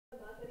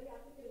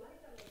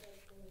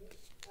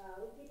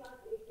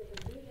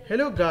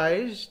Hello,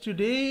 guys.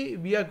 Today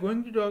we are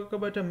going to talk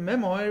about a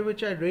memoir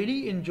which I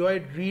really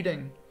enjoyed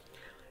reading.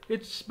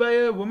 It's by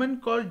a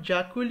woman called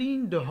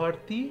Jacqueline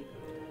Doherty.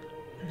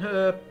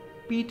 Uh,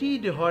 P.T.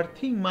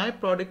 Doherty, My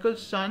Prodigal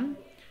Son,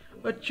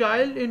 a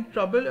child in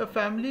trouble, a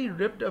family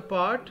ripped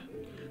apart,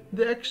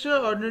 the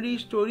extraordinary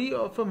story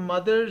of a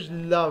mother's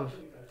love.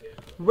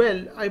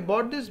 Well, I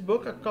bought this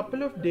book a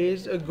couple of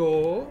days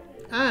ago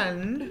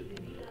and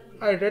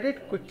I read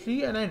it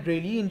quickly and I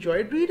really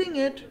enjoyed reading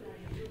it.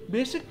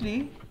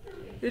 Basically,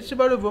 it's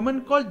about a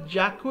woman called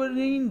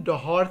Jacqueline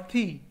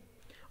Doherty.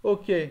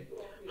 Okay,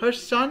 her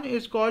son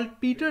is called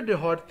Peter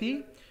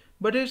Doherty,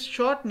 but his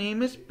short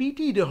name is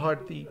P.T.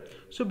 Doherty.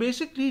 So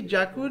basically,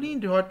 Jacqueline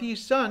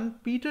Doherty's son,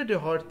 Peter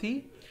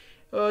Doherty,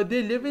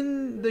 they live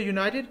in the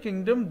United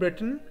Kingdom,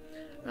 Britain,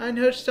 and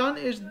her son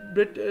is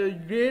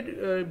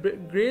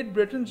Great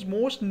Britain's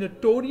most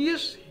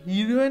notorious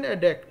heroin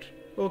addict.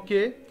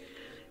 Okay,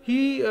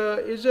 he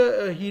is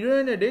a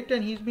heroin addict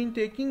and he's been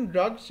taking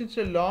drugs since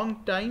a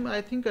long time.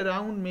 I think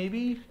around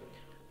maybe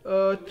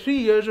 3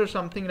 years or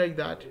something like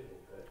that.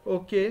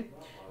 Okay.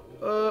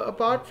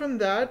 Apart from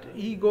that,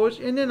 he goes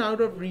in and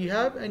out of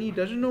rehab and he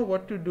doesn't know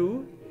what to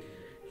do.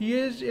 He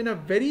is in a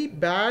very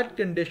bad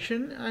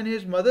condition and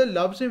his mother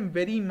loves him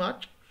very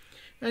much.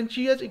 And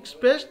she has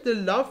expressed the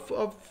love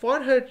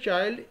for her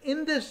child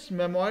in this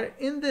memoir,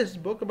 in this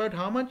book, about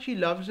how much she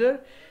loves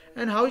her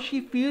and how she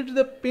feels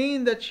the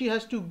pain that she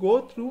has to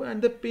go through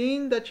and the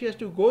pain that she has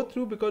to go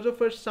through because of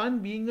her son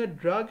being a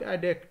drug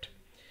addict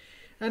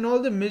and all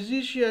the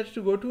misery she has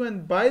to go to.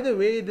 And by the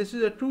way, this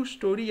is a true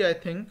story, I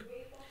think,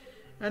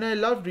 and I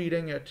love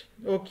reading it.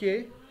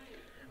 Okay,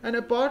 and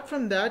apart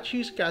from that,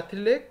 she's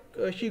Catholic.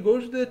 She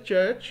goes to the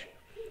church.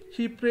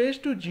 She prays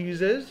to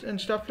Jesus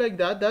and stuff like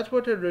that. That's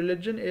what her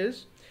religion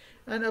is.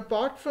 And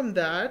apart from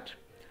that,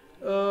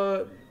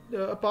 uh,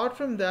 apart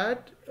from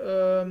that,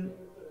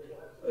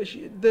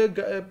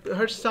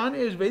 her son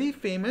is very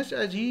famous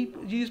as he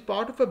is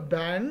part of a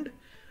band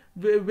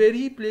where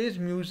he plays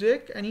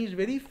music and he's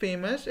very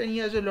famous and he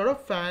has a lot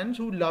of fans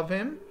who love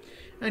him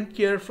and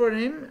care for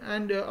him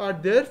and are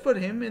there for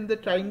him in the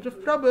times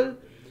of trouble.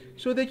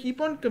 So they keep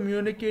on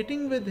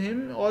communicating with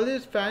him, all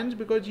his fans,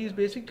 because he's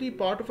basically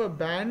part of a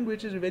band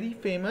which is very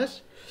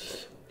famous.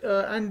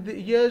 And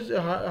he has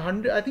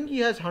I think he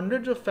has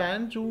hundreds of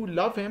fans who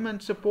love him and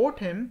support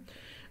him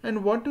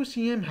and want to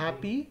see him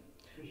happy.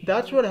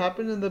 That's what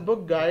happens in the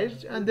book,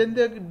 guys. And then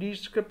there are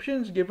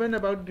descriptions given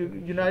about the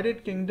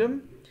United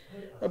Kingdom,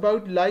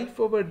 about life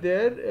over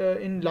there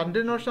in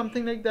London or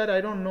something like that.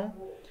 I don't know.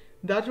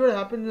 That's what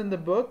happens in the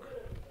book.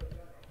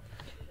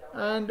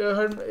 And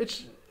her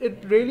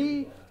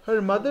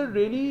mother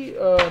really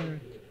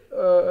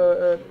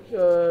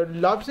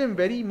loves him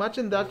very much,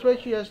 and that's why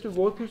she has to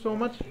go through so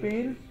much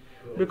pain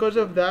because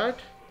of that.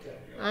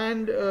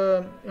 And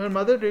her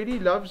mother really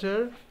loves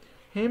him,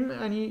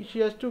 and she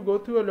has to go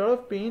through a lot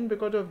of pain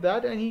because of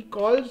that. And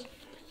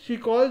she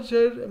calls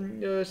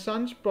her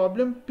son's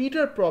problem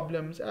Peter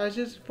Problems, as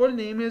his full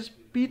name is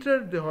Peter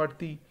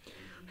Doherty.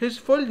 His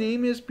full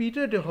name is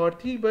Peter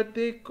Doherty, but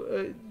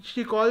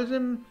she calls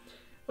him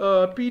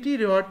P.T.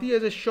 Doherty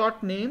as a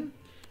short name.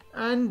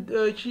 And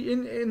she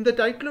in the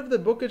title of the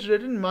book it's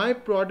written My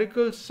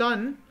Prodigal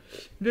Son,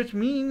 which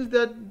means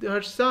that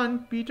her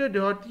son Peter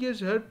Doherty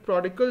is her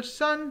prodigal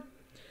son,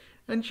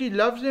 and she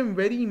loves him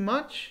very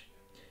much.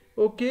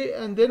 Okay,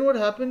 and then what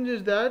happens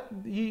is that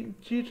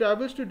she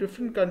travels to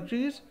different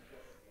countries,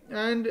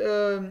 and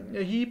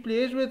he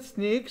plays with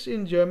snakes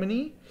in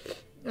Germany,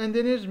 and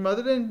then his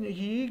mother and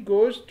he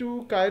goes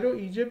to Cairo,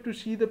 Egypt, to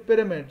see the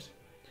pyramids.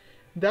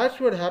 That's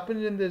what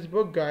happens in this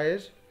book,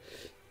 guys.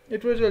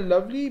 It was a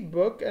lovely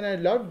book and I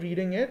loved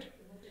reading it,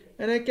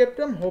 and I kept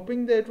on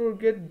hoping that it would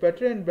get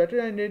better and better,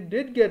 and it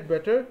did get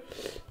better.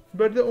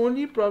 But the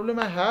only problem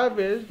I have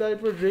is that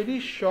it was really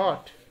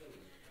short.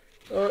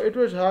 It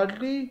was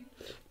hardly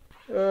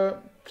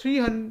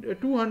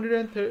 300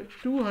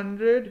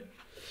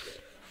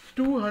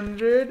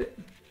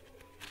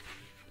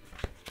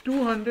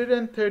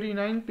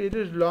 239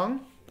 pages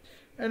long,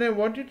 and I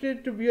wanted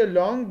it to be a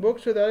long book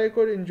so that I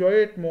could enjoy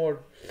it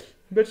more.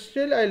 But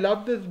still, I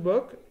love this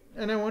book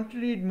and I want to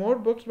read more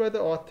books by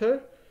the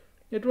author.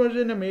 It was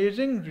an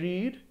amazing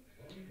read,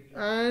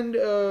 and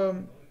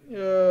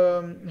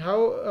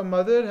how a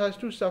mother has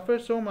to suffer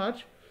so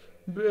much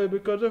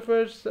because of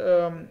her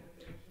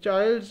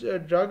child's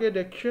drug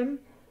addiction,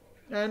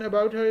 and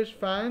about his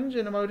fans,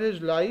 and about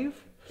his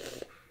life,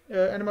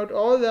 and about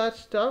all that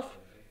stuff.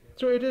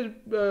 So it is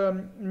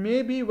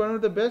maybe one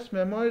of the best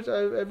memoirs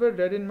I've ever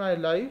read in my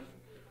life,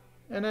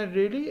 and I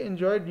really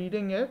enjoyed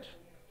reading it.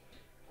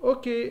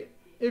 Okay,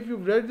 if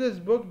you've read this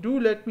book, do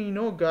let me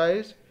know,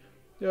 guys,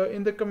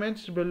 in the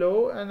comments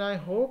below, and I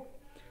hope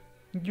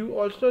you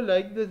also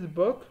like this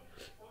book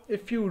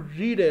if you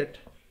read it.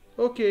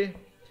 Okay,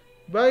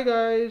 bye,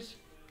 guys.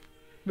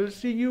 We'll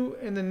see you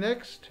in the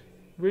next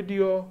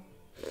video.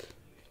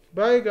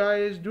 Bye,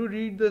 guys. Do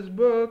read this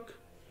book.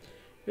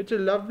 It's a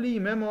lovely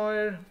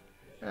memoir.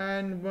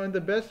 and one of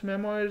the best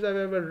memoirs I've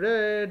ever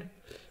read.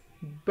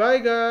 Bye,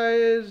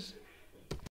 guys.